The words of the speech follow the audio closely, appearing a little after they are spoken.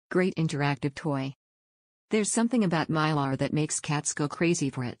Great interactive toy. There's something about Mylar that makes cats go crazy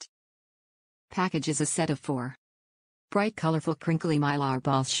for it. Package is a set of 4 bright colorful crinkly Mylar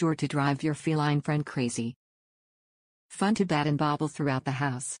balls, sure to drive your feline friend crazy. Fun to bat and bobble throughout the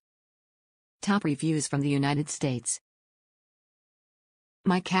house. Top reviews from the United States.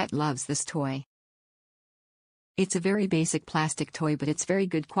 My cat loves this toy. It's a very basic plastic toy, but it's very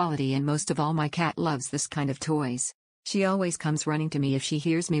good quality, and most of all my cat loves this kind of toys. She always comes running to me if she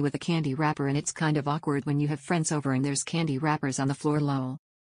hears me with a candy wrapper, and it's kind of awkward when you have friends over and there's candy wrappers on the floor, lol.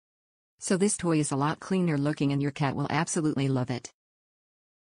 So this toy is a lot cleaner looking and your cat will absolutely love it.